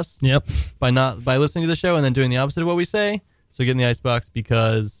troll us. Yep. By listening to the show and then doing the opposite of what we say. So get in the icebox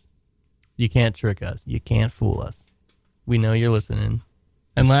because you can't trick us. You can't fool us. We know you're listening.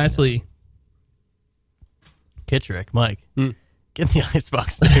 And lastly, Kitrick, Mike. Get in the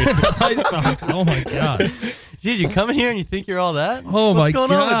icebox, dude. Icebox. Oh my god. Dude, you come in here and you think you're all that? Oh What's my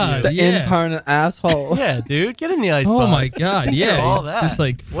going on god. with you? The Yeah. intern asshole. Yeah, dude, get in the icebox. Oh my god. You think you're Yeah. all that. Just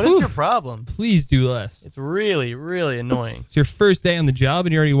like, what is whew, your problem? please do less. It's really, really annoying. It's your first day on the job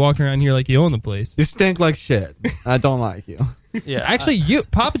and you're already walking around here like you own the place. You stink like shit. I don't like you. Yeah, Actually, you,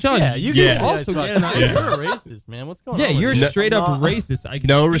 Papa John, yeah, you you get also get an You're icebox. a racist, man. What's going Yeah, on? you're with you? straight up not- racist. I can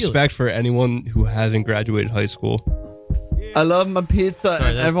No feel respect for anyone who hasn't graduated high school. I love my pizza Sorry,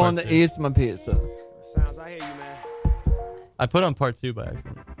 and that's everyone part that two. eats my pizza. Sounds, I hear you, man. I put on part 2 by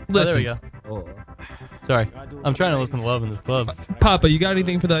accident. Oh, Listen. there we go. Oh. Sorry, I'm trying to listen to Love in this club. it. Papa, you got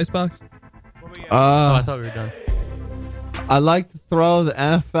anything for the icebox? Oh, I thought we were done. I like to throw the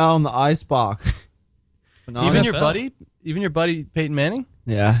NFL in the icebox. Even your NFL? buddy Peyton Manning.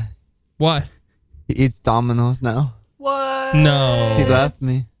 Yeah. Why? He eats Domino's now. What? No. He left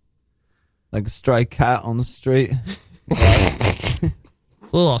me. Like a stray cat on the street.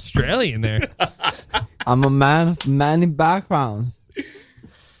 It's a little Australian there. I'm a man of many backgrounds.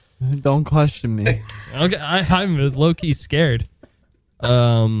 Don't question me. Okay, I'm low key scared.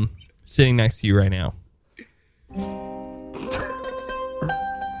 Sitting next to you right now.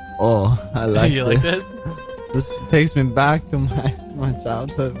 Oh, I like You this. like this? This takes me back to my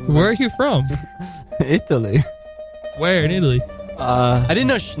childhood. Where are you from? Italy. Where in Italy? I didn't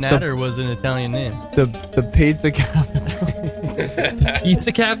know Schnatter was an Italian name. The pizza capital.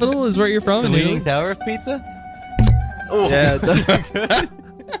 Pizza capital is where you're from? The in Leaning Italy? Tower of Pizza? Oh. Yeah.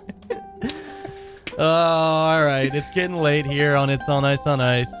 Oh, all right. It's getting late here on It's All Nice on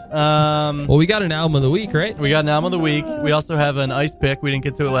Ice. Well, we got an album of the week, right? We got an album of the week. We also have an ice pick. We didn't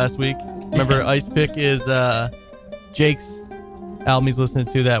get to it last week. Remember, ice pick is Jake's album he's listening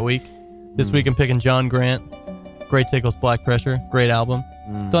to that week. This week I'm picking John Grant. Great Tickles, Black Pressure. Great album.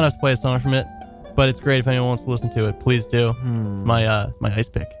 Don't have to play a song from it, but it's great if anyone wants to listen to it. Please do. It's my ice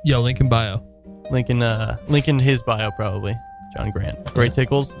pick. Yo, link in bio. Link in his bio probably. John Grant. Great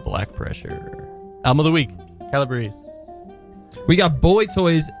Tickles, Black Pressure. Album of the week. Calabrese. We got Boy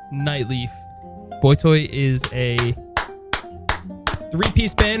Toy's Nightleaf. Boy Toy is a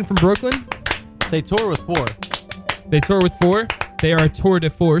 3-piece band from Brooklyn. They tour with 4. They tour with 4. They are a tour de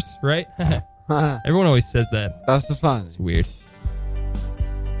force, right? Everyone always says that. That's the fun. It's weird.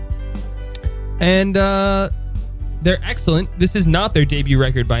 And they're excellent. This is not their debut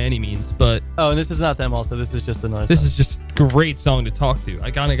record by any means, but Oh, and this is not them also. This is just another this song. is just a great song to talk to. I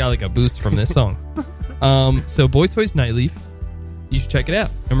kind of got like a boost from this song. So Boy Toy's Nightleaf. You should check it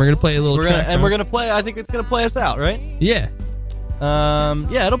out. And we're going to play a little track. we're gonna play. I think it's gonna play us out, right? Yeah.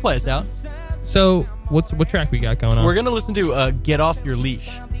 Yeah, it'll play us out. So what track we got going on? We're gonna listen to "Get Off Your Leash."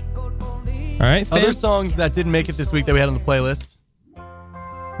 All right, fam. Other songs that didn't make it this week that we had on the playlist.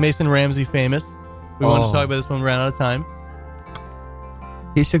 Mason Ramsey, Famous. We wanted to talk about this when we ran out of time.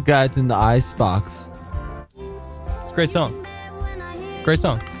 He should get in the icebox. It's a great song. Great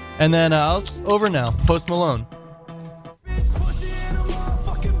song. And then Over Now, Post Malone.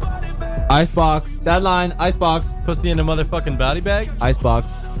 Icebox. Deadline. Icebox. Pussy in a motherfucking body bag.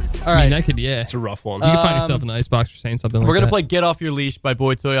 Icebox. All I right. mean, that could, yeah. It's a rough one. You can find yourself in the icebox for saying something like We're that. going to play Get Off Your Leash by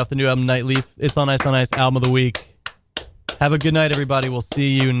Boy Toy off the new album Nightleaf. It's on Ice, album of the week. Have a good night, everybody. We'll see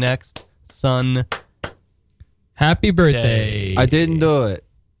you next Sunday. Happy birthday. I didn't do it.